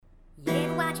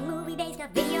watch a movie based off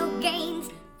video games.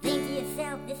 Think to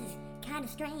yourself, this is kinda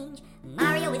strange.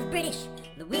 Mario is British,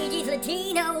 Luigi's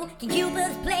Latino, King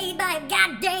Koopa's played by a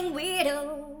goddamn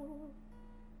weirdo.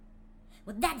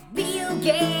 Well, that's video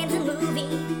games and movie.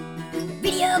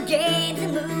 Video games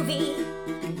and movie.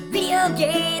 Video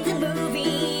games and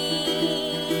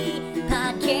movie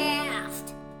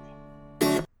podcast.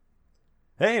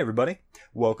 Hey everybody,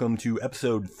 welcome to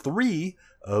episode 3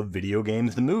 of Video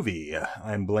Games the Movie.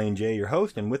 I'm Blaine J, your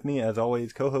host, and with me as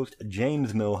always co-host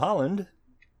James Milholland.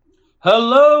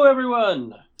 Hello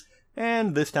everyone!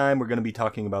 And this time we're going to be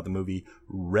talking about the movie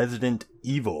Resident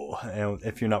Evil. And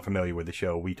if you're not familiar with the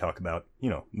show, we talk about,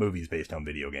 movies based on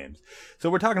video games. So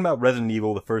we're talking about Resident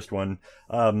Evil, the first one.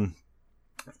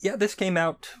 This came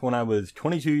out when I was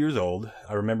 22 years old.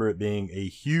 I remember it being a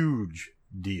huge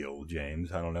deal,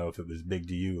 James. I don't know if it was big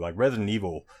to you. Like, Resident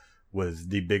Evil was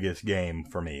the biggest game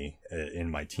for me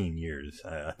in my teen years.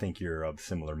 I think you're of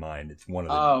similar mind. It's one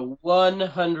of the...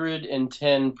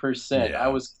 110%. Yeah. I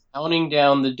was counting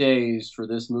down the days for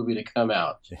this movie to come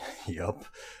out. Yup.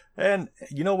 And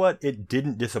you know what? It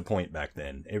didn't disappoint back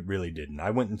then. It really didn't.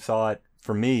 I went and saw it,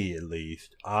 for me at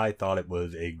least. I thought it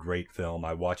was a great film.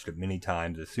 I watched it many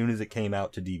times. As soon as it came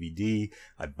out to DVD,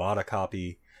 I bought a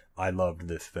copy. I loved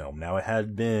this film. Now, it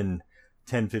had been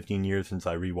 10, 15 years since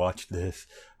I rewatched this.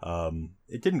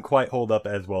 It didn't quite hold up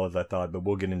as well as I thought, but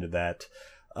we'll get into that.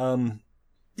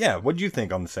 What did you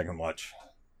think on the second watch?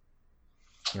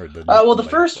 The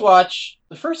first watch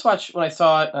when I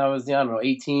saw it, I was,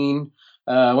 18.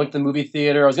 I went to the movie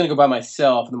theater. I was going to go by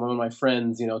myself, and then one of my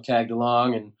friends, tagged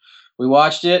along, and we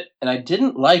watched it, and I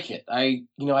didn't like it. I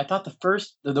thought the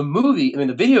first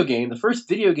video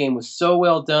game was so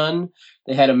well done.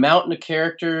 They had a mountain of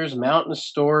characters, a mountain of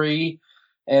story,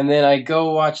 and then I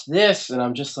go watch this, and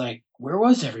I'm just like, where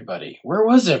was everybody? Where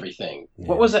was everything? Yeah.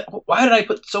 What was it? Why did I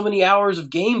put so many hours of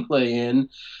gameplay in,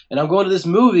 and I'm going to this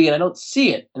movie, and I don't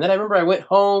see it? And then I remember I went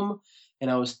home,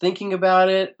 and I was thinking about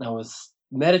it, and I was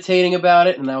meditating about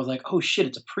it, and I was like, oh shit,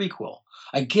 it's a prequel.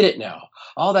 I get it now.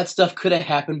 All that stuff could have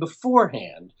happened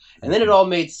beforehand. And then it all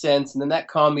made sense, and then that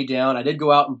calmed me down. I did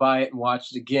go out and buy it and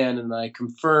watch it again, and I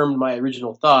confirmed my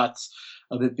original thoughts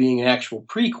of it being an actual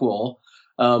prequel,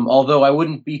 although I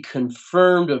wouldn't be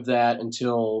confirmed of that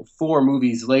until 4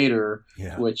 movies later,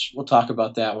 which we'll talk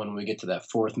about that when we get to that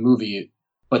 4th movie.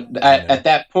 But at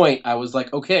that point, I was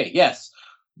like, okay, yes,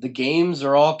 the games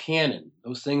are all canon.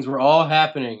 Those things were all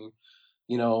happening,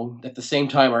 at the same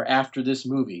time or after this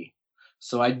movie.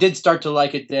 So I did start to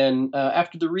like it then.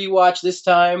 After the rewatch this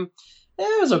time,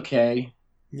 it was okay.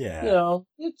 Yeah.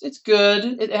 It's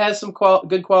good. It has some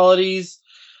good qualities,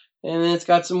 and it's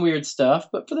got some weird stuff.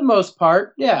 But for the most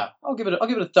part, I'll give it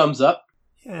a thumbs up.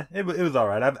 Yeah, it was all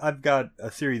right. I've got a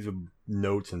series of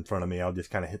notes in front of me. I'll just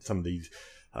kind of hit some of these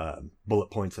bullet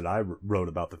points that I wrote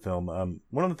about the film.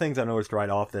 One of the things I noticed right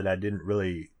off that I didn't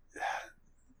really,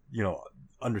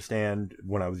 understand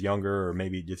when I was younger, or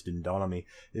maybe it just didn't dawn on me,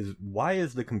 is why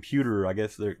is the computer, I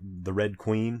guess the Red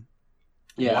Queen,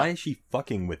 why is she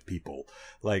fucking with people?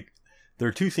 Like, there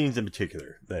are 2 scenes in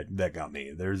particular that got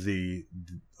me. There's the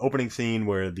opening scene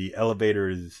where the elevator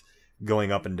is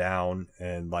going up and down,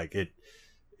 and like it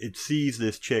sees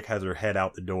this chick has her head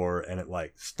out the door, and it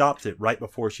like stops it right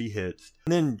before she hits,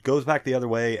 and then goes back the other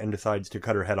way and decides to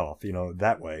cut her head off,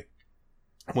 that way.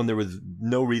 When there was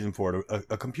no reason for it.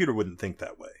 A computer wouldn't think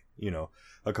that way.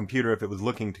 A computer, if it was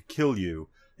looking to kill you,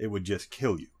 it would just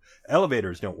kill you.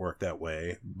 Elevators don't work that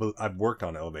way, but I've worked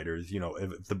on elevators.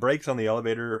 If the brakes on the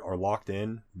elevator are locked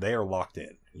in, they are locked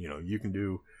in. You can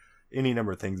do any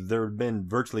number of things. There have been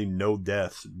virtually no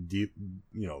deaths due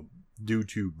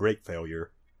to brake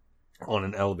failure on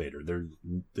an elevator.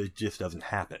 It just doesn't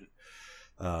happen.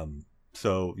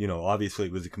 So, obviously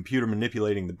it was a computer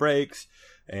manipulating the brakes,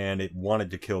 and it wanted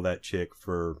to kill that chick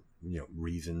for,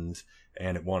 reasons,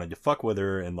 and it wanted to fuck with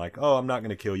her and like, oh, I'm not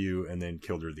going to kill you, and then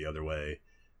killed her the other way.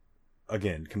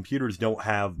 Again, computers don't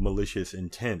have malicious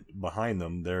intent behind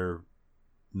them. They're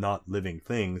not living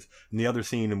things. And the other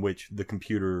scene in which the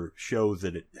computer shows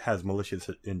that it has malicious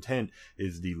intent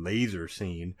is the laser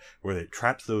scene, where it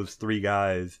traps those 3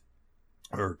 guys,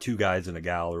 or 2 guys and a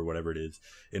gal, or whatever it is,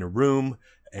 in a room,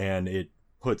 and it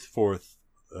puts forth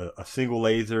a single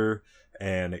laser,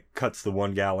 and it cuts the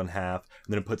 1 gal in half,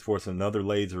 and then it puts forth another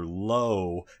laser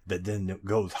low that then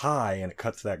goes high, and it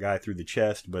cuts that guy through the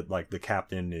chest, but like the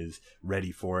captain is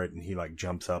ready for it, and he like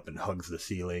jumps up and hugs the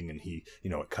ceiling, and he,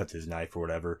 it cuts his knife or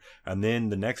whatever. And then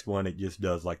the next one, it just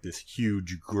does like this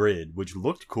huge grid, which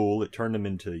looked cool. It turned them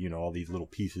into, all these little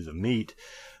pieces of meat,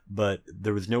 but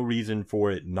there was no reason for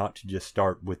it not to just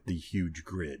start with the huge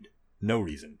grid. No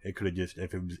reason. It could have just,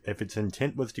 if its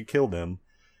intent was to kill them,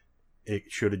 it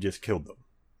should have just killed them.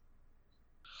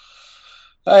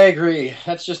 I agree.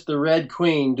 That's just the Red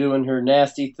Queen doing her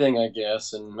nasty thing, I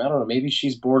guess. And I don't know, maybe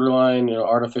she's borderline,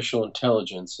 artificial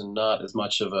intelligence and not as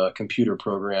much of a computer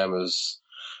program as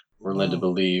we're led to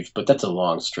believe. But that's a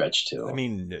long stretch, too. I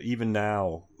mean, even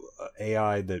now,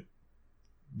 AI that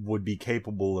would be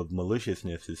capable of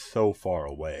maliciousness is so far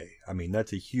away. I mean,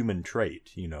 that's a human trait,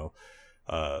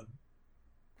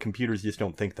 computers just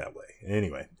don't think that way.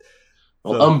 Anyway.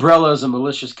 Well, so, Umbrella is a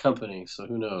malicious company, so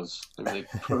who knows? Maybe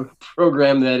they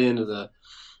program that into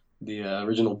the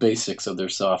original basics of their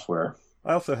software.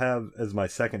 I also have, as my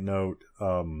second note,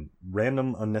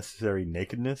 random unnecessary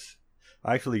nakedness.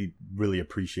 I actually really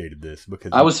appreciated this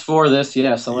because I was for this.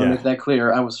 Yes, I want to make that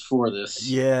clear. I was for this.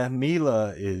 Yeah,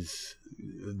 Mila is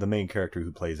the main character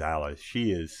who plays Alice.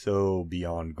 She is so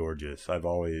beyond gorgeous. I've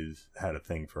always had a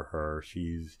thing for her.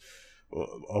 She's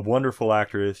a wonderful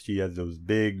actress. She has those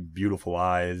big, beautiful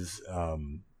eyes.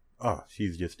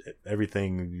 She's just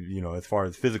everything, as far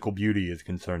as physical beauty is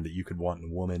concerned that you could want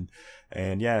in a woman.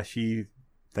 And yeah,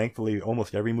 thankfully,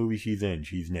 almost every movie she's in,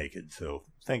 she's naked. So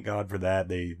thank God for that.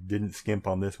 They didn't skimp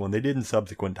on this one. They did in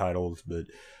subsequent titles, but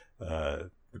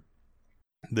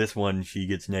this one, she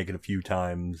gets naked a few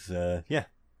times.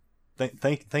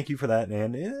 Thank you for that,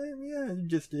 and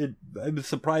it was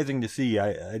surprising to see.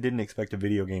 I didn't expect a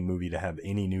video game movie to have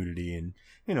any nudity, and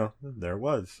there it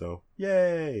was. So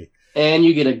yay! And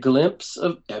you get a glimpse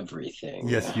of everything.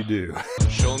 Yes, you do.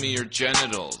 Show me your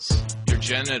genitals. Your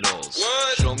genitals.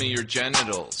 What? Show me your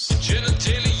genitals.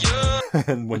 Genitalia.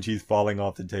 And when she's falling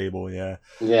off the table, yeah.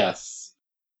 Yes.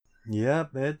 Yeah,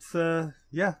 it's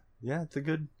it's a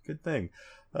good thing.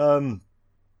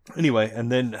 Anyway,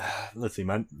 and then let's see,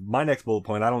 my next bullet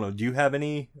point. I don't know. Do you have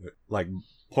any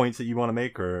points that you want to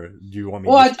make, or do you want me?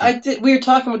 Well, I did. We were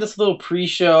talking about this little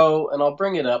pre-show, and I'll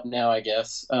bring it up now. I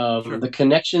guess sure. The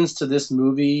connections to this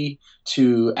movie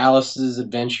to Alice's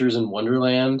Adventures in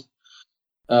Wonderland.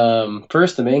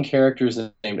 First, the main character is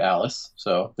named Alice,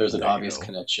 so there's an obvious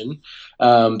connection.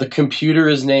 The computer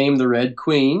is named the Red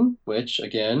Queen, which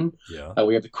again,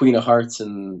 we have the Queen of Hearts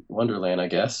in Wonderland, I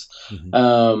guess.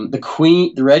 Mm-hmm.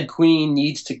 The Red Queen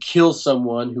needs to kill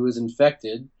someone who is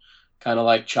infected, kind of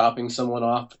like chopping someone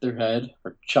off their head,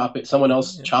 or chop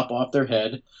off their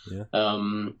head. Yeah.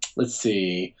 Let's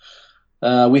see.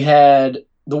 We had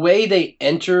the way they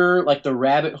enter, like the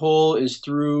rabbit hole, is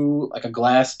through like a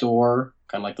glass door.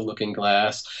 Kind of like the Looking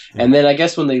Glass. Yeah. And then I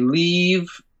guess when they leave,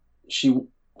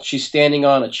 she's standing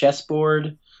on a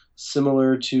chessboard,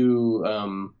 similar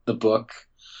to the book.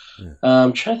 Yeah.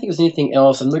 I'm trying to think if there's anything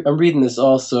else. I'm reading this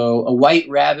also. A white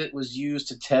rabbit was used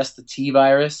to test the T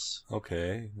virus.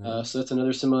 Okay. So that's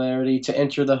another similarity. To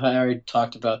enter the I already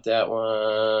talked about that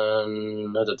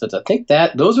one. I think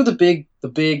those are the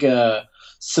big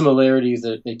similarities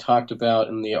that they talked about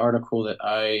in the article that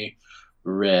I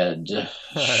read.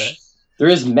 There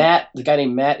is Matt. The guy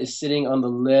named Matt is sitting on the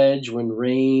ledge when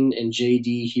Rain and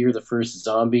JD hear the first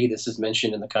zombie. This is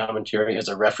mentioned in the commentary as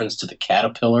a reference to the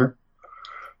caterpillar.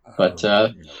 But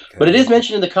it is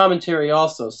mentioned in the commentary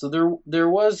also. So there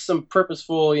was some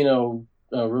purposeful,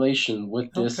 relation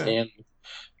with this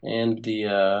and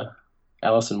the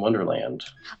Alice in Wonderland.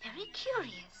 How very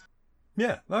curious.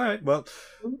 Yeah. All right. Well,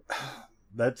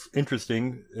 that's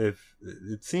interesting. If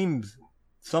it seems.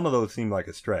 Some of those seem like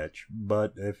a stretch,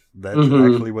 but if that's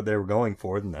actually what they were going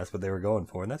for, then that's what they were going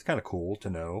for, and that's kind of cool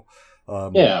to know.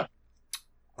 I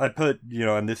put,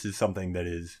 and this is something that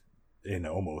is in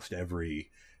almost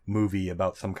every movie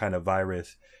about some kind of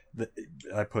virus.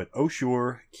 I put, oh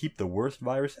sure, keep the worst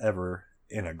virus ever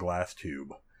in a glass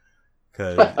tube.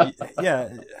 Because,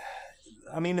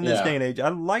 I mean, in this day and age, I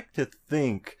like to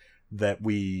think that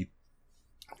we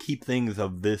keep things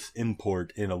of this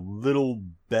import in a little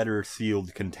better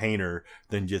sealed container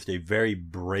than just a very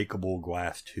breakable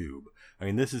glass tube. I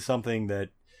mean, this is something that,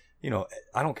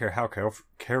 I don't care how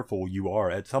careful you are.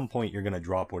 At some point, you're going to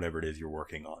drop whatever it is you're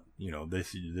working on.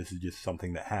 This is just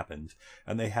something that happens.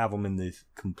 And they have them in these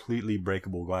completely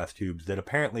breakable glass tubes that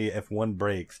apparently, if one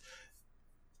breaks,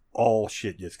 all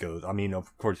shit just goes. I mean,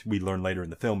 of course, we learn later in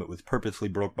the film it was purposely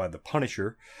broke by the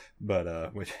Punisher,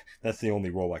 but which that's the only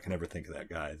role I can ever think of that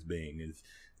guy as being, is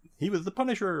he was the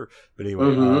Punisher. But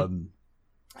anyway,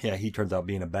 he turns out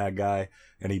being a bad guy,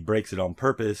 and he breaks it on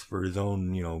purpose for his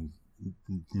own,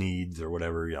 needs or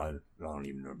whatever. I don't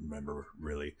even remember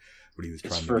really what he was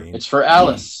trying to gain. It's for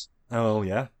Alice. Oh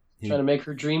yeah, trying to make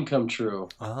her dream come true.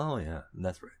 Oh yeah,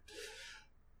 that's right.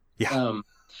 Yeah.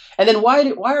 And then why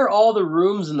are all the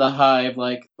rooms in the hive,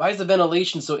 why is the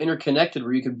ventilation so interconnected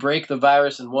where you could break the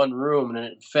virus in one room and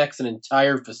it infects an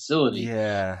entire facility?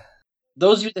 Yeah.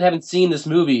 those of you that haven't seen this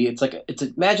movie,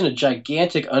 imagine a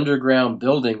gigantic underground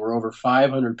building where over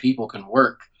 500 people can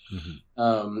work.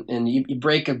 And you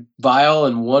break a vial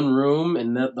in one room,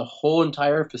 and the whole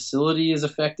entire facility is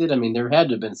affected. I mean, there had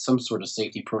to have been some sort of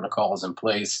safety protocols in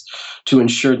place to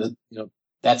ensure that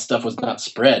that stuff was not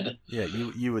spread. Yeah,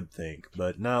 you would think,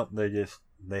 but no,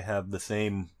 they have the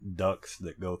same ducts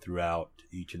that go throughout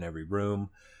each and every room.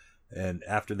 And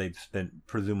after they've spent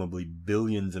presumably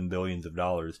billions and billions of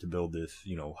dollars to build this,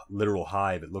 literal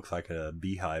hive, it looks like a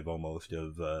beehive almost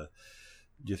of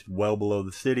just well below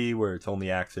the city, where its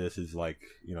only access is like,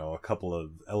 a couple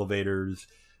of elevators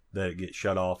that get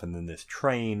shut off, and then this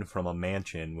train from a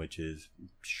mansion, which is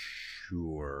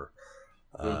sure.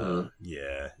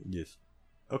 Yeah, just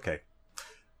okay.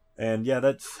 And yeah,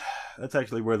 that's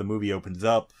actually where the movie opens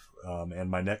up.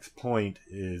 And my next point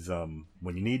is,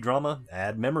 when you need drama,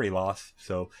 add memory loss.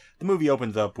 So the movie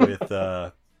opens up with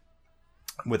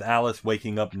Alice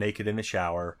waking up naked in a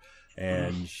shower,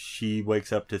 and she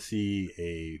wakes up to see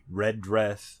a red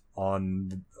dress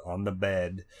on the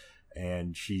bed,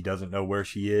 and she doesn't know where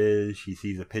she is. She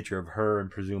sees a picture of her and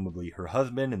presumably her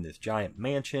husband in this giant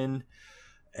mansion,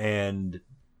 and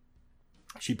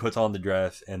she puts on the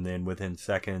dress, and then within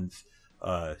seconds,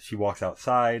 she walks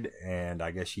outside, and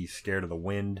I guess she's scared of the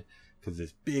wind because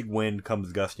this big wind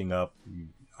comes gusting up.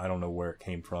 I don't know where it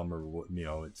came from, or what,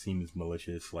 it seems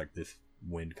malicious, like this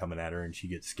wind coming at her, and she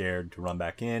gets scared to run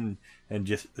back in. And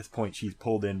just at this point, she's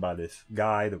pulled in by this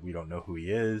guy that we don't know who he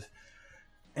is.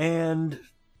 And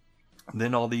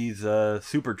then all these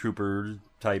super trooper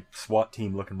type SWAT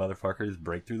team looking motherfuckers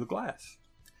break through the glass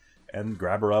and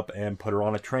grab her up and put her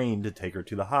on a train to take her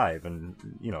to the hive. And,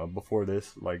 before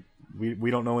this, like, we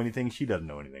don't know anything. She doesn't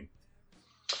know anything.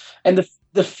 And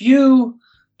the few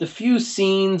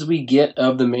scenes we get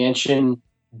of the mansion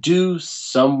do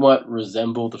somewhat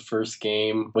resemble the first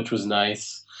game, which was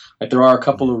nice. Like, there are a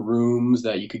couple of rooms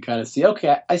that you could kind of see,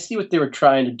 okay, I see what they were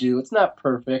trying to do. It's not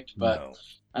perfect, but no.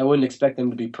 I wouldn't expect them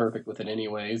to be perfect with it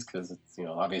anyways, because it's,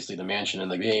 obviously the mansion in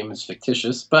the game is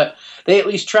fictitious, but they at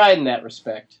least tried in that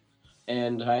respect.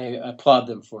 And I applaud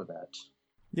them for that.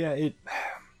 Yeah,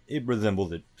 it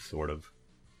resembles it, sort of.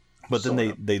 But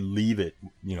then they leave it,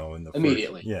 in the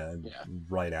immediately.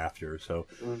 Right after. So,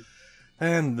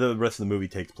 and the rest of the movie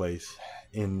takes place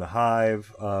in the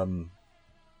hive.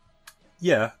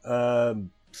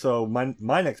 So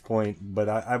my next point, but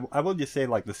I will just say,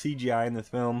 like, the CGI in this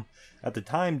film at the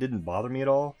time didn't bother me at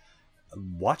all.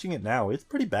 Watching it now, it's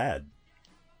pretty bad.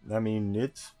 I mean,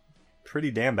 it's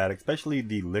pretty damn bad, especially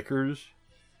the lickers.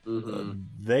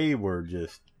 They were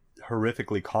just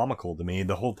horrifically comical to me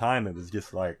the whole time. It was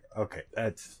just like, okay,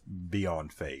 that's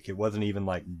beyond fake. It wasn't even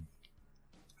like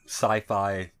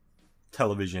sci-fi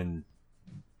television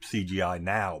CGI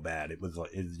now bad.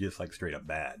 It's just like straight up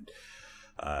bad.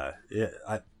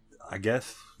 I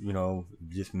guess,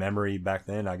 just memory back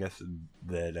then, I guess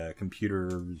that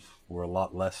computers were a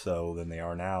lot less so than they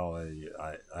are now.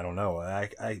 I don't know.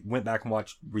 I went back and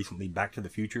watched recently Back to the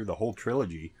Future, the whole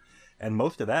trilogy, and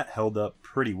most of that held up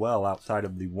pretty well outside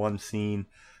of the one scene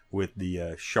with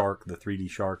the shark, the 3D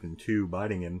shark in 2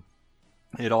 biting him.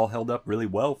 It all held up really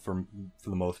well for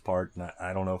the most part, and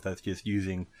I don't know if that's just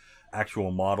using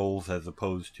actual models as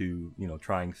opposed to,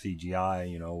 trying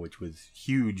CGI, which was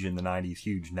huge in the 90s,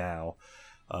 huge now.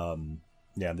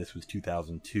 This was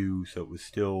 2002, so it was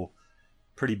still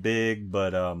pretty big,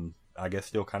 but I guess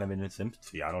still kind of in its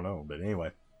infancy. I don't know, but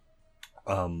anyway.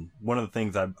 One of the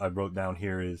things I wrote down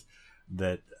here is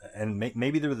that, and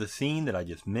maybe there was a scene that I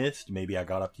just missed, maybe I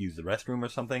got up to use the restroom or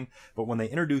something, but when they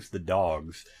introduced the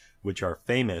dogs, which are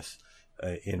famous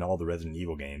in all the Resident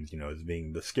Evil games, as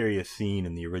being the scariest scene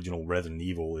in the original Resident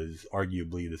Evil is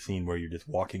arguably the scene where you're just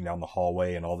walking down the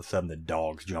hallway and all of a sudden the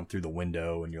dogs jump through the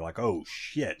window and you're like, oh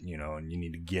shit, and you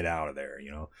need to get out of there,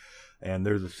 And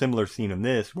there's a similar scene in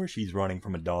this where she's running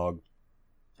from a dog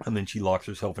and then she locks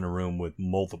herself in a room with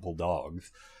multiple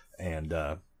dogs, and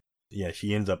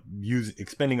she ends up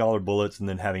expending all her bullets and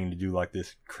then having to do like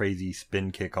this crazy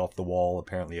spin kick off the wall.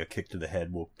 Apparently a kick to the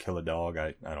head will kill a dog.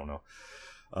 I don't know.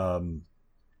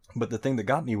 But the thing that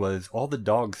got me was all the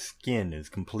dog's skin is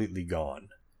completely gone.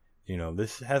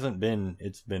 This hasn't been,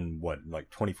 it's been what, like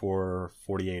 24,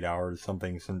 48 hours,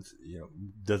 something since,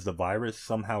 does the virus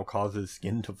somehow causes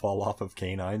skin to fall off of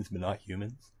canines but not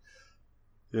humans?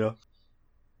 Yeah.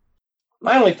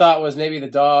 My only thought was maybe the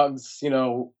dogs,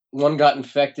 one got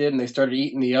infected and they started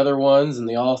eating the other ones and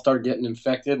they all started getting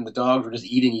infected and the dogs were just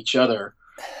eating each other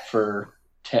for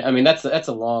I mean, that's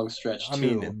a long stretch too. I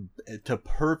mean, to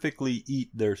perfectly eat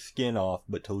their skin off,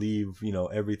 but to leave,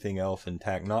 everything else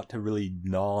intact, not to really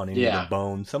gnaw on any of the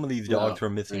bones. Some of these dogs were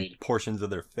missing portions of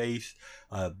their face.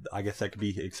 I guess that could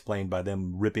be explained by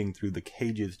them ripping through the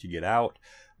cages to get out,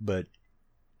 but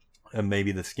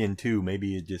maybe the skin too.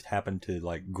 Maybe it just happened to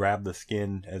like grab the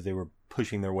skin as they were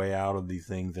pushing their way out of these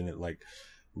things, and it like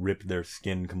ripped their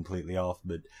skin completely off.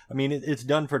 But I mean, it's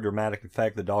done for dramatic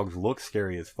effect. The dogs look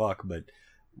scary as fuck, but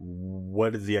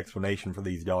what is the explanation for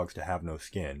these dogs to have no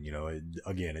skin?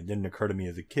 It didn't occur to me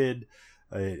as a kid.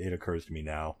 It occurs to me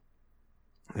now.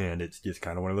 And it's just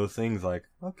kind of one of those things like,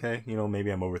 okay,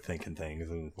 maybe I'm overthinking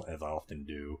things, as I often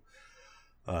do.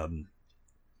 I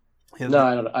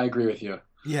agree with you.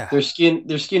 Yeah. Their skin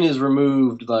is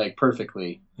removed like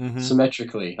perfectly,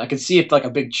 symmetrically. I could see if like a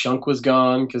big chunk was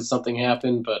gone because something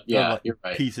happened, but yeah, like you're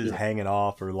right. Pieces hanging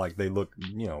off, or like they look,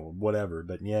 whatever.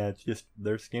 But yeah, it's just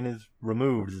their skin is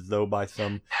removed as though by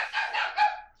some.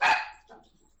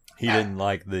 He didn't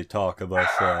like the talk of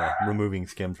us removing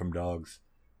skin from dogs.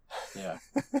 Yeah.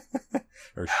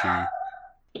 Or she.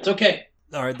 It's okay.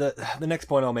 All right. The next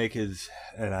point I'll make is,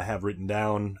 and I have written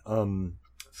down,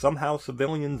 somehow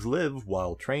civilians live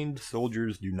while trained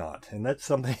soldiers do not. And that's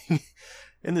something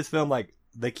in this film, like,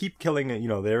 they keep killing,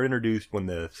 they're introduced when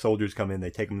the soldiers come in, they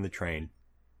take them in the train,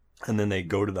 and then they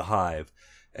go to the hive,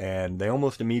 and they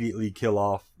almost immediately kill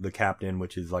off the captain,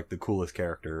 which is, like, the coolest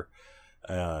character,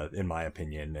 in my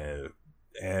opinion.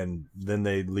 And then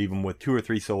they leave them with 2 or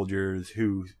 3 soldiers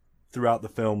who, throughout the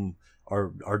film,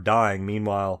 are dying.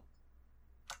 Meanwhile,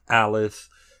 Alice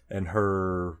and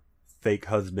her fake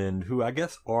husband, who I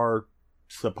guess are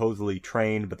supposedly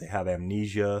trained, but they have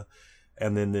amnesia,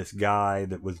 and then this guy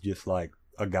that was just like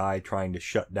a guy trying to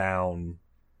shut down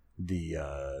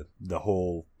the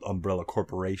whole Umbrella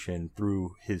Corporation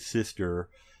through his sister,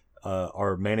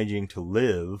 are managing to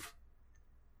live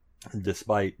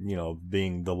despite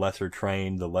being the lesser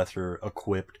trained, the lesser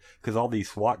equipped, because all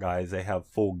these SWAT guys, they have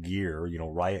full gear,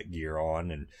 riot gear on,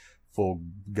 and full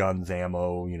guns,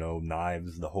 ammo,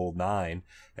 knives, the whole 9.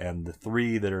 And the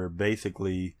 3 that are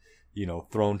basically,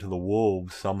 thrown to the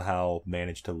wolves somehow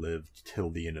manage to live till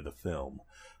the end of the film.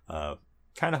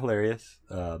 Kind of hilarious.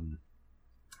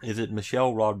 Is it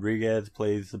Michelle Rodriguez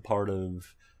plays the part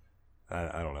of,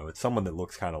 I don't know, it's someone that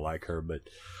looks kind of like her, but...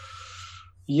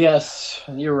 Yes,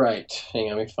 you're right.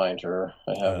 Hang on, let me find her.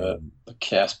 I have the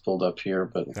cast pulled up here,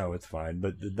 but... No, it's fine.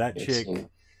 But that chick...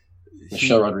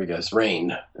 Michelle Rodriguez. Rain.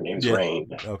 Her name's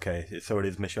Rain. Okay, so it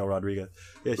is Michelle Rodriguez.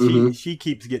 Yeah, she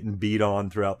keeps getting beat on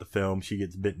throughout the film. She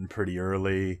gets bitten pretty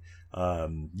early.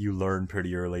 You learn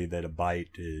pretty early that a bite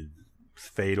is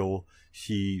fatal.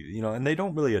 And they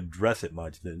don't really address it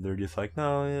much. They're just like,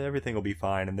 no, everything will be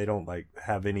fine. And they don't like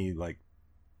have any like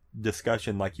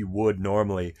discussion like you would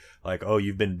normally, like, oh,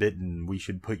 you've been bitten, we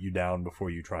should put you down before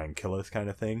you try and kill us, kind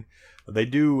of thing. They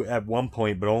do at one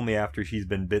point, but only after she's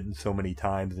been bitten so many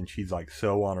times and she's like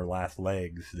so on her last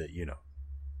legs that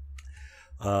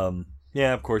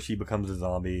yeah, of course she becomes a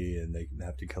zombie and they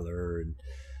have to kill her. And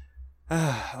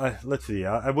let's see,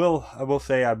 I will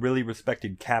say I really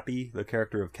respected Cappy, the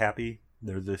character of Cappy.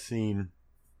 There's this scene,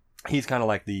 he's kind of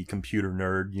like the computer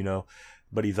nerd,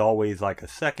 but he's always like a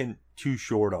second too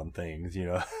short on things,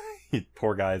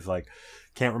 Poor guy's like,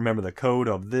 can't remember the code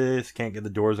of this, can't get the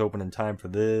doors open in time for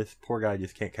this. Poor guy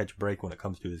just can't catch a break when it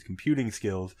comes to his computing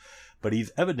skills. But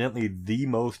he's evidently the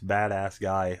most badass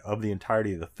guy of the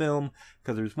entirety of the film,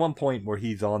 because there's one point where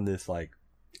he's on this like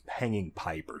hanging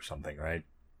pipe or something, right?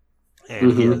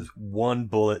 And he has 1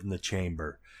 bullet in the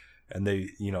chamber, and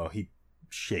he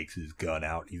shakes his gun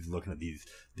out. He's looking at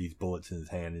these bullets in his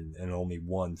hand, and only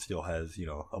one still has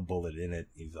a bullet in it.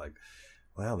 He's like,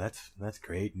 well, that's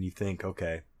great. And you think,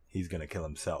 okay, he's gonna kill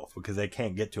himself because they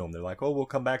can't get to him. They're like, oh, we'll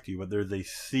come back to you, but there's a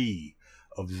sea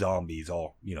of zombies,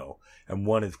 all and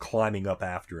one is climbing up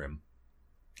after him,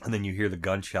 and then you hear the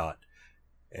gunshot,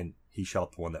 and he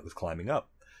shot the one that was climbing up.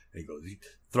 And he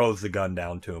throws the gun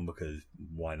down to him because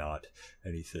why not?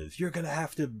 And he says, you're gonna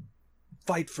have to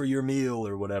fight for your meal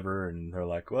or whatever. And they're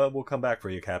like, well, we'll come back for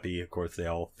you, Cappy. Of course, they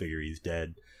all figure he's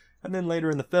dead. And then later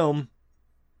in the film,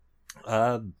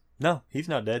 no, he's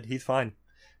not dead. He's fine.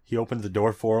 He opens the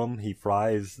door for him. He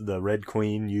fries the Red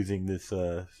Queen using this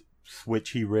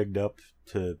switch he rigged up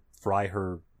to fry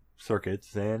her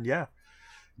circuits. And yeah,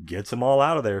 gets them all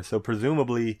out of there. So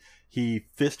presumably he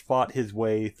fist fought his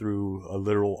way through a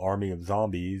literal army of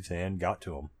zombies and got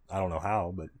to him. I don't know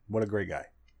how, but what a great guy.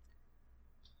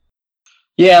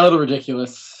 Yeah, a little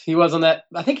ridiculous. He was on that.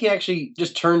 I think he actually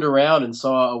just turned around and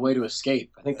saw a way to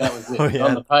escape. I think that was it.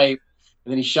 On the pipe,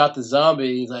 And then he shot the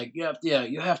zombie. He's like,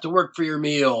 you have to work for your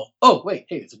meal. Oh, wait,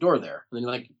 hey, there's a door there. And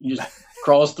then he just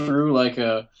crawls through like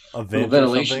a little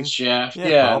ventilation shaft.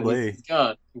 Yeah, probably. He's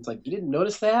gone. He's like, you didn't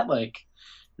notice that? Like,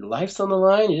 your life's on the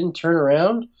line. You didn't turn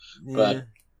around. But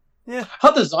yeah, I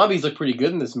thought the zombies looked pretty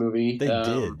good in this movie. They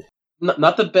did.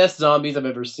 Not the best zombies I've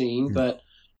ever seen, but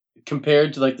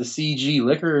compared to like the CG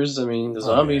lickers, I mean, the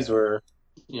zombies were,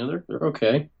 they're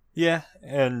okay. Yeah,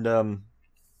 and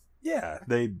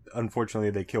they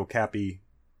unfortunately kill Cappy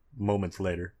moments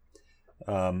later.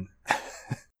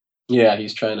 Yeah,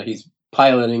 he's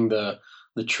piloting the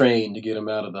train to get him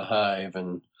out of the hive,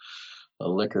 and the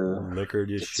licker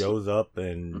just shows up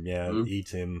and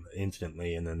eats him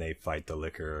instantly, and then they fight the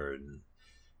licker, and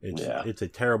it's a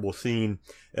terrible scene.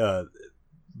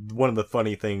 One of the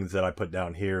funny things that I put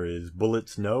down here is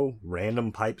bullets no,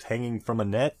 random pipes hanging from a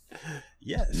net.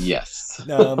 Yes.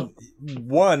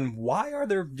 One, why are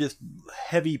there just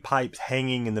heavy pipes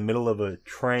hanging in the middle of a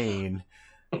train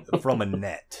from a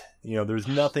net? There's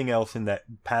nothing else in that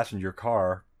passenger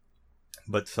car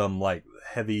but some like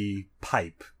heavy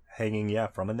pipe hanging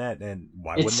from a net. And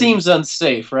why it seems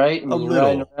unsafe, right? I mean, you're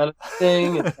riding around a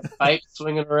thing and the pipe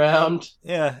swinging around.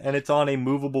 Yeah, and it's on a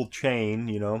movable chain,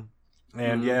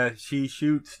 and she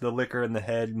shoots the licker in the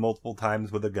head multiple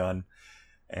times with a gun,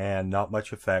 and not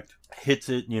much effect. Hits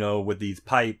it, with these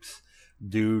pipes.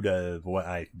 Dude, what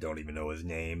I don't even know his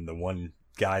name. The one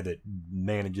guy that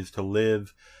manages to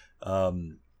live,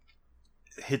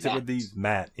 hits it with these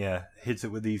hits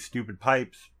it with these stupid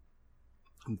pipes.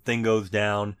 Thing goes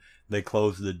down. They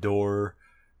close the door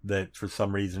that for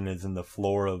some reason is in the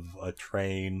floor of a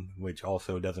train, which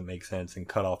also doesn't make sense, and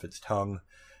cut off its tongue.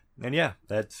 And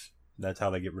that's how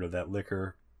they get rid of that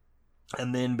licker.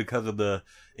 And then because of the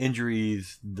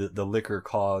injuries the licker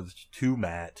caused to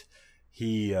Matt,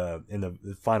 he in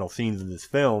the final scenes of this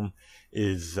film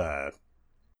is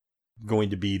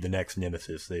going to be the next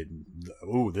nemesis.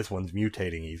 This one's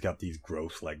mutating. He's got these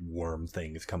gross like worm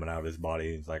things coming out of his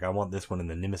body. He's like, I want this one in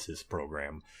the Nemesis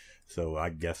program. So I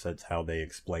guess that's how they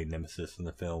explain Nemesis in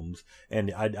the films.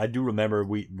 And I do remember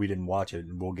we didn't watch it,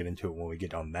 and we'll get into it when we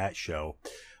get on that show.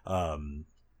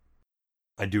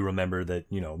 I do remember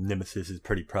that, Nemesis is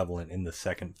pretty prevalent in the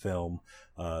second film.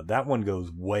 That one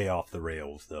goes way off the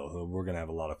rails, though. We're going to have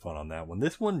a lot of fun on that one.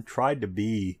 This one tried to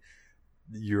be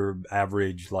your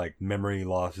average, like, memory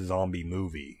loss zombie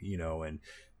movie, and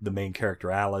the main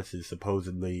character, Alice, is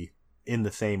supposedly in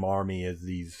the same army as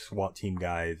these SWAT team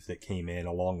guys that came in,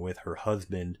 along with her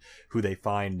husband, who they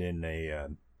find in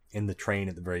the train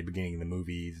at the very beginning of the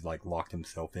movie. He's, like, locked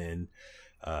himself in.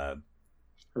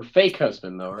 Her fake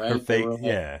husband, though, right? Her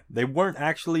fake, They weren't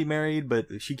actually married,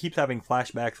 but she keeps having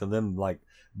flashbacks of them, like,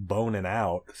 boning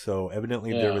out. So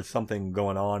evidently there was something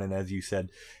going on. And as you said,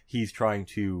 he's trying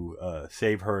to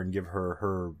save her and give her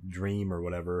her dream or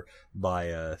whatever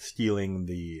by stealing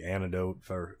the antidote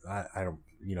for, I don't,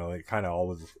 it kind of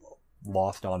always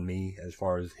lost on me as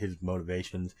far as his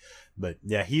motivations. But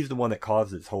yeah, he's the one that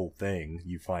caused this whole thing,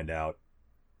 you find out.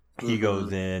 He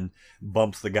goes in,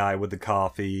 bumps the guy with the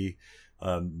coffee,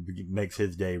 makes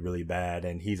his day really bad,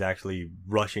 and he's actually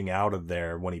rushing out of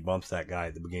there when he bumps that guy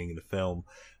at the beginning of the film,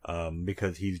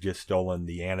 because he's just stolen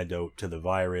the antidote to the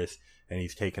virus, and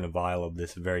he's taken a vial of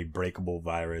this very breakable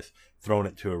virus, thrown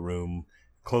it to a room,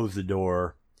 closed the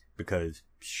door, because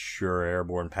sure,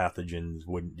 airborne pathogens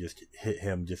wouldn't just hit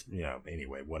him,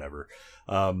 anyway, whatever.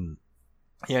 And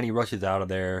he rushes out of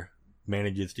there,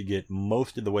 manages to get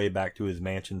most of the way back to his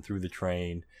mansion through the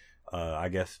train. I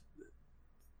guess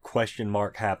question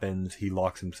mark happens. He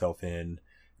locks himself in.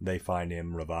 They find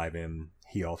him, revive him.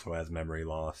 He also has memory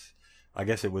loss. I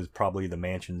guess it was probably the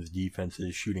mansion's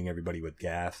defenses shooting everybody with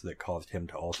gas that caused him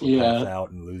to also pass out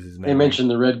and lose his memory. They mentioned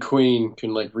the Red Queen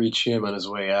can reach him on his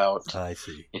way out. I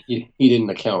see. He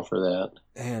didn't account for that.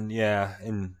 And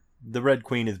and the Red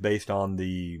Queen is based on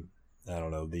the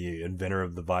inventor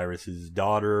of the virus's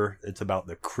daughter. It's about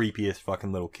the creepiest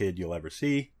fucking little kid you'll ever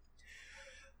see.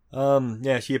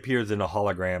 She appears in a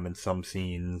hologram in some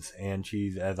scenes, and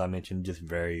she's, as I mentioned, just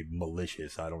very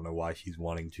malicious. I don't know why she's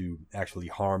wanting to actually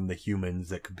harm the humans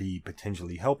that could be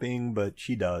potentially helping, but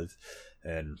she does.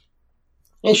 And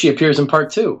she appears in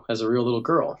part 2 as a real little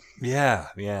girl. Yeah,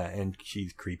 and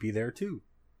she's creepy there too.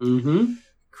 Mm-hmm.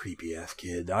 Creepy ass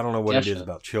kid. I don't know what it is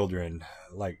about children.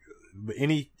 Like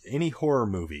any horror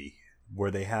movie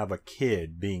where they have a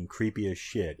kid being creepy as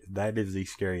shit, that is the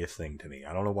scariest thing to me.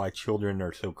 I don't know why children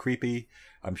are so creepy.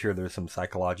 I'm sure there's some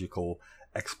psychological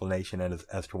explanation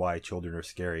as to why children are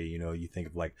scary. You think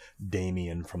of like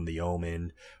Damien from The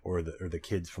Omen or the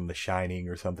kids from The Shining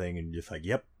or something, and just like,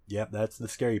 yep, Yep, that's the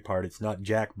scary part. It's not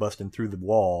Jack busting through the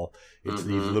wall. It's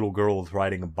these little girls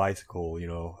riding a bicycle,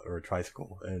 or a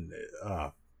tricycle. And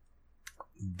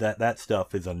that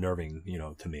stuff is unnerving,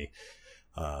 to me.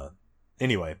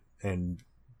 Anyway, and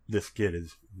this kid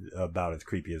is about as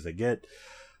creepy as they get.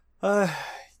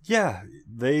 Yeah,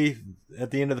 they,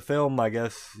 at the end of the film, I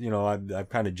guess, I've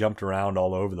kind of jumped around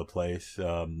all over the place.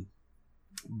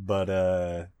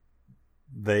 But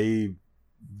they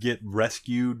get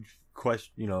rescued,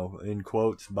 in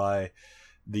quotes, by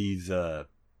these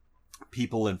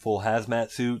people in full hazmat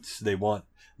suits. They want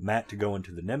Matt to go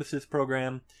into the Nemesis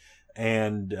program,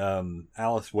 and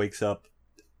Alice wakes up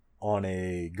on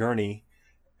a gurney,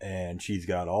 and she's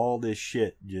got all this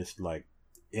shit just like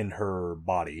in her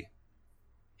body,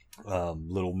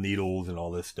 little needles and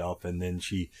all this stuff. And then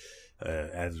she,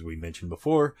 as we mentioned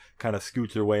before, kind of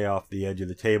scoots her way off the edge of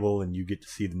the table, and you get to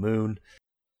see the moon.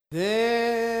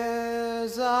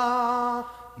 There's a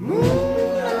moon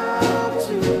out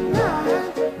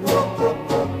tonight.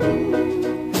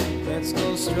 Let's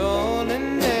go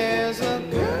strolling. There's a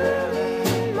girl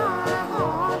in my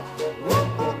heart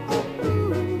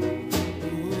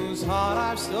whose heart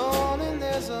I've stolen.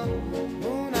 There's a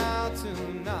moon out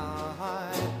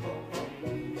tonight.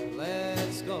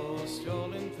 Let's go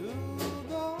strolling through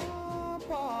the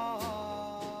park.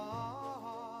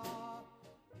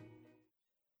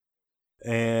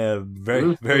 And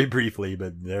very briefly,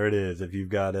 but there it is. If you've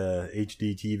got a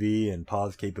HD TV and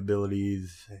pause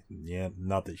capabilities, yeah,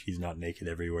 not that she's not naked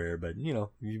everywhere, but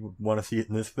you want to see it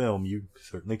in this film, you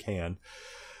certainly can.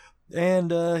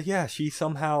 And yeah, she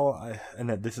somehow,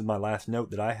 and this is my last note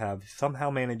that I have,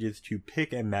 somehow manages to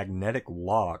pick a magnetic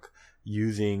lock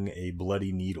using a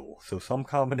bloody needle. So some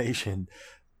combination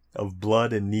of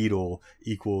blood and needle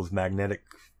equals magnetic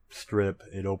strip.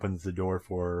 It opens the door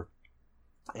for her.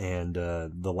 And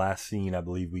the last scene I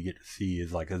believe we get to see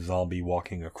is like a zombie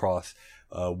walking across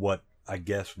what I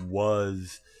guess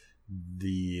was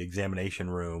the examination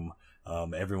room.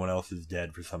 Everyone else is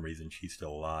dead for some reason. She's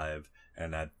still alive.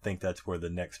 And I think that's where the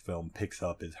next film picks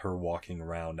up, is her walking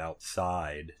around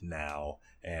outside now.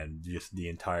 And just the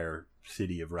entire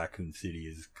city of Raccoon City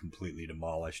is completely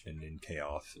demolished and in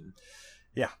chaos. And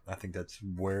yeah, I think that's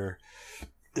where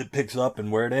it picks up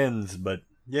and where it ends. But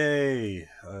yay!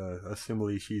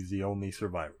 Assumably she's the only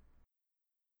survivor.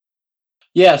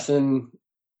 Yes, and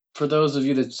for those of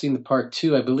you that've seen the part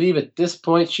 2, I believe at this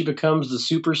point she becomes the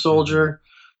super soldier.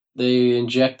 They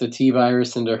inject the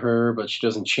T-virus into her, but she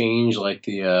doesn't change like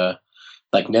the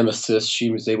like Nemesis. She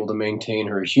was able to maintain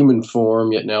her human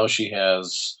form, yet now she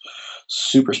has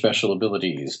super special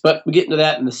abilities. But we get into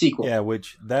that in the sequel. Yeah,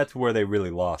 which that's where they really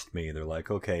lost me. They're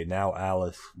like, okay, now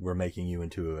Alice, we're making you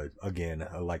into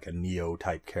like a Neo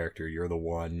type character. You're the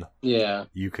one. Yeah.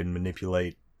 You can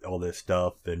manipulate all this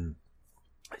stuff, and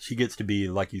she gets to be,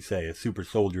 like you say, a super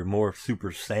soldier, more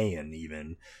Super Saiyan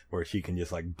even, where she can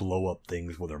just like blow up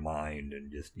things with her mind,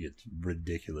 and just it's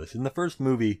ridiculous. In the first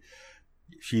movie,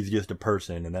 she's just a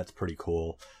person, and that's pretty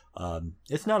cool.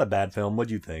 It's not a bad film. What'd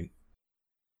you think?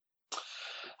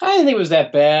 I didn't think it was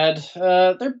that bad.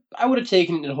 I would have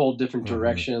taken it in a whole different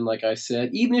direction, like I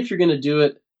said. Even if you're going to do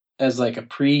it as like a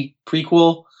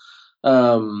prequel,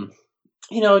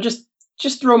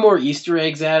 just throw more Easter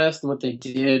eggs at us than what they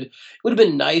did. It would have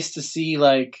been nice to see,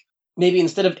 like, maybe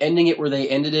instead of ending it where they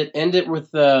ended it, end it with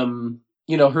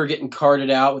her getting carted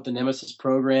out with the Nemesis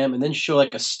program, and then show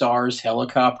like a STARS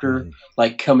helicopter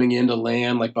like coming in to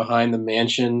land like behind the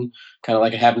mansion, kind of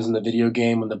like it happens in the video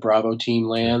game when the Bravo team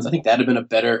lands. I think that'd have been a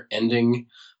better ending,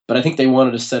 but I think they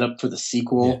wanted to set up for the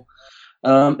sequel.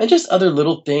 And just other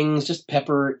little things, just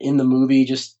pepper in the movie,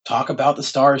 just talk about the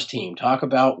STARS team, talk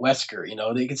about Wesker.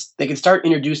 They could start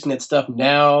introducing that stuff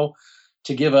now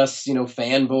to give us,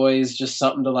 fanboys, just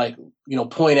something to like,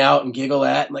 point out and giggle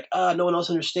at, and like, no one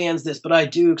else understands this, but I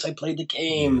do because I played the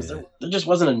games. Yeah. There just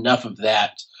wasn't enough of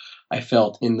that, I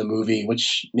felt, in the movie,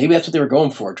 which maybe that's what they were going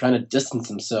for, trying to distance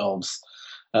themselves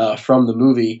from the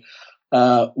movie.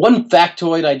 One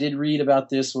factoid I did read about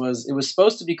this was it was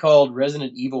supposed to be called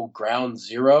Resident Evil Ground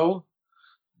Zero,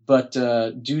 but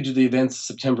due to the events of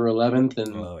September 11th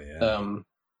and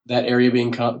that area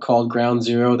being called Ground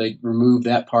Zero, they removed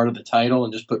that part of the title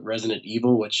and just put Resident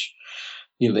Evil, which,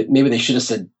 maybe they should have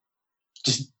said,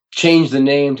 just change the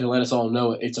name to let us all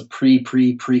know it's a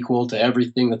prequel to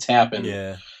everything that's happened.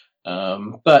 Yeah.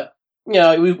 But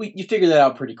you figure that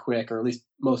out pretty quick, or at least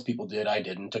most people did. I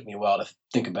didn't. It took me a while to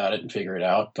think about it and figure it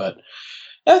out, but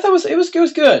I thought it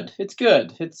was good. It's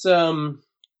good. It's not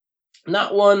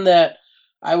one that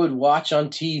I would watch on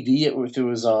TV if it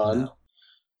was on.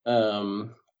 No.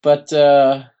 But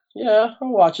I'll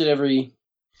watch it every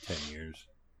 10 years.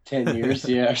 10 years,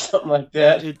 yeah, or something like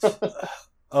that. It's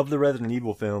of the Resident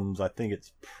Evil films, I think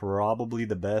it's probably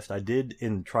the best. I did,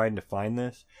 in trying to find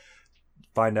this,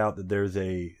 find out that there's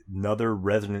another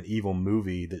Resident Evil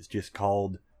movie that's just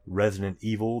called Resident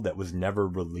Evil that was never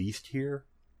released here.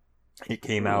 It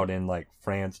came out in like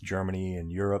France, Germany,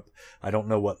 and Europe. I don't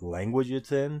know what language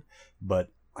it's in, but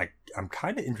I'm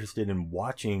kind of interested in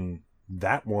watching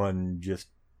that one, just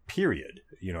period,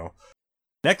 you know.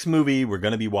 Next movie we're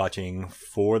going to be watching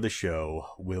for the show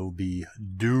will be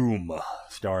Doom,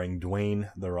 starring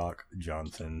Dwayne "The Rock"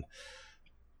 Johnson.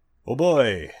 Oh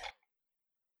boy.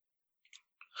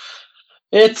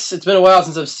 It's been a while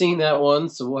since I've seen that one,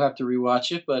 so we'll have to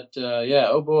rewatch it, but yeah,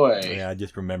 oh boy. Yeah, I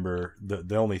just remember,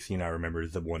 the only scene I remember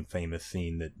is the one famous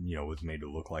scene that, you know, was made to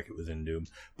look like it was in Doom.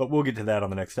 But we'll get to that on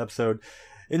the next episode.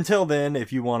 Until then,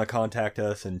 if you want to contact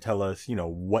us and tell us, you know,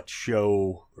 what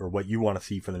show or what you want to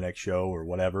see for the next show or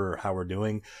whatever, or how we're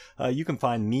doing, you can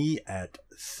find me at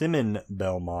Simon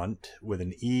Belmont with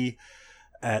an E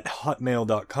at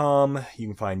hotmail.com. You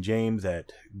can find James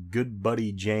at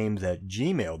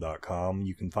goodbuddyjames@gmail.com.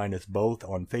 You can find us both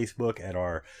on Facebook at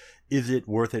our Is It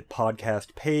Worth It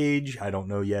podcast page. I don't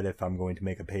know yet if I'm going to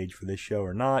make a page for this show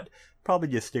or not. Probably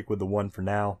just stick with the one for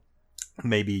now.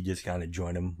 Maybe just kind of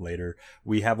join them later.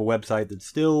 We have a website that's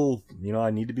still, you know, I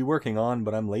need to be working on,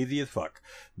 but I'm lazy as fuck.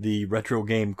 The Retro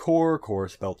Game Core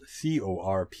spelled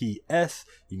CORPS.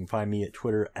 You can find me at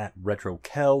Twitter at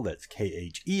RetroKel, that's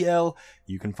KHEL.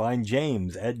 You can find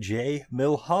James at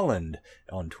JMilholland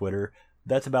on Twitter.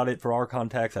 That's about it for our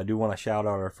contacts. I do want to shout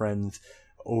out our friends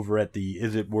over at the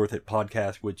Is It Worth It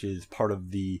podcast, which is part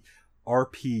of the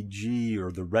RPG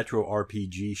or the Retro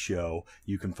RPG show.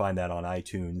 You can find that on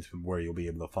iTunes, where you'll be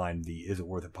able to find the Is It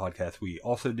Worth It podcast we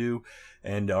also do,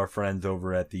 and our friends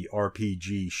over at the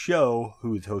RPG show,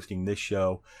 who is hosting this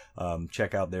show.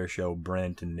 Check out their show,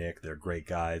 Brent and Nick. They're great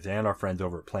guys. And our friends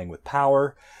over at Playing with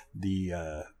Power,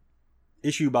 the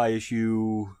issue by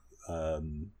issue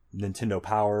Nintendo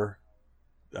Power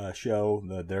show.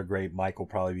 They're great. Mike will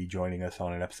probably be joining us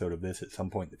on an episode of this at some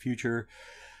point in the future.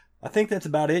 I think that's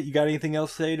about it. You got anything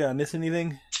else to say? Did I miss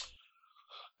anything?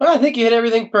 Well, I think you hit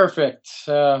everything perfect.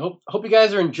 Hope you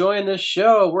guys are enjoying this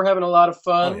show. We're having a lot of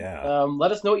fun. Oh, yeah.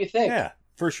 Let us know what you think. Yeah,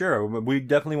 for sure. We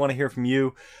definitely want to hear from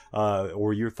you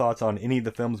or your thoughts on any of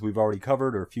the films we've already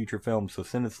covered or future films. So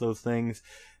send us those things.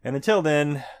 And until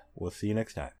then, we'll see you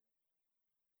next time.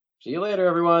 See you later,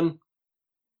 everyone.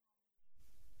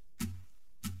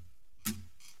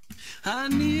 I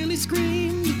nearly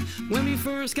screamed when we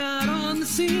first got on the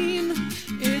scene.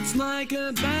 It's like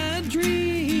a bad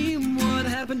dream. What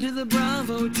happened to the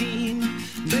Bravo team?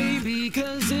 Baby,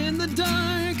 'cause in the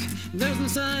dark there's no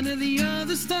sign of the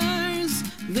other stars.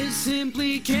 This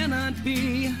simply cannot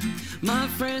be. My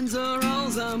friends are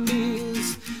all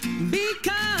zombies.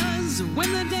 Because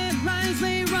when the dead rise,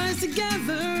 they rise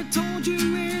together. Told you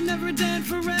we're never dead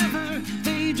forever.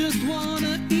 They just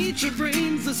wanna eat your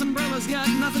brains. This umbrella's got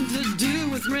nothing to do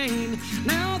with rain.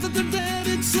 Now that they're dead,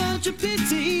 it's such a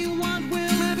pity. What will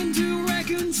happen to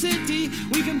Raccoon City?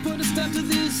 We can put a stop to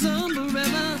this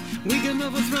umbrella. We can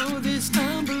overthrow this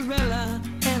umbrella.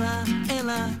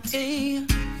 L-I-L-I-A.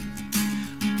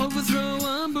 Overthrow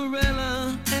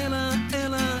umbrella.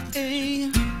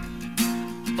 L-I-L-I-A.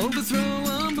 Overthrow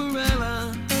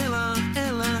umbrella.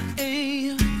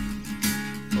 L-I-L-I-A.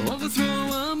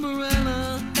 Overthrow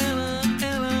umbrella.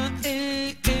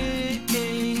 L-I-L-I-A.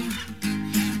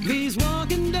 These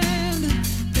walking dead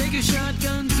take a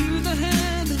shotgun to the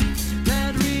head.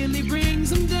 That really brings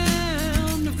them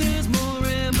down. If there's more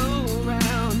ammo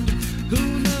around,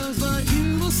 who knows what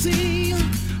you will see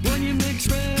when you mix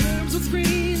red herbs with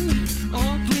green.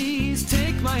 Oh, please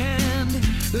take my hand.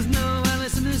 There's no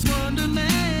Alice in this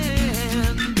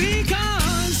wonderland.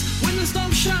 Because when the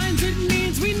stuff shines, it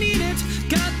means we need it.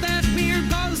 Got that weird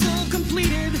puzzle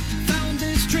completed. Found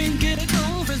this trinket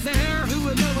over there. Who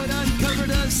would know it? Uncovered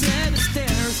a set of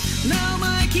stairs. Now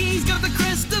my key's got the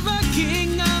crest of a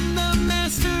king. I'm the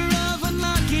master of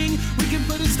unlocking. We can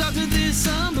put a stop to this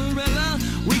umbrella.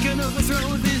 We can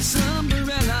overthrow this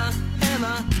umbrella.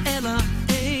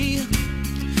 L-I-L-I-A.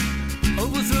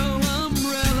 Overthrow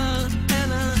umbrella.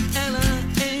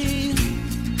 L-I-L-I-A.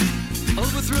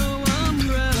 Overthrow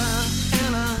umbrella.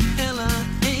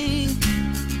 L-I-L-I-A.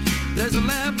 There's a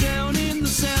lab down in the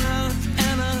cellar.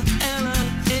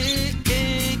 L-I-L-I-A.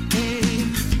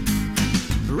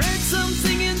 Read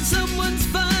something in someone's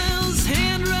files.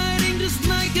 Handwriting just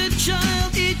like a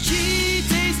child. Itchy,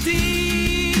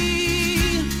 tasty.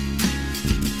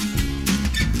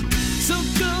 So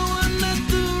go on.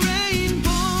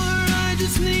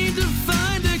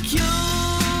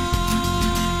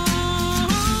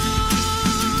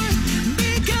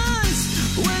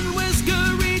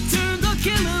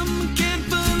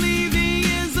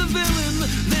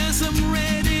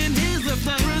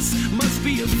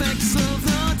 the effects of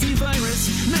the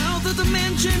antivirus. Now that the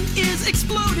mansion is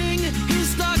exploding, his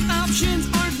stock options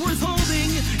aren't worth holding.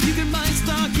 You can buy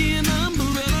stock in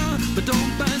Umbrella, but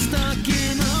don't buy stock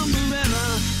in Umbrella.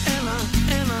 Ella,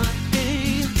 Ella,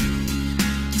 eh.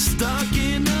 Stock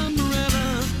in Umbrella.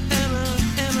 Ella,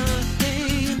 Ella,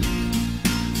 eh.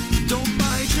 Don't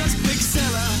buy just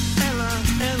Pixella. Ella,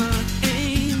 Ella,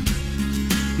 eh.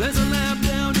 There's a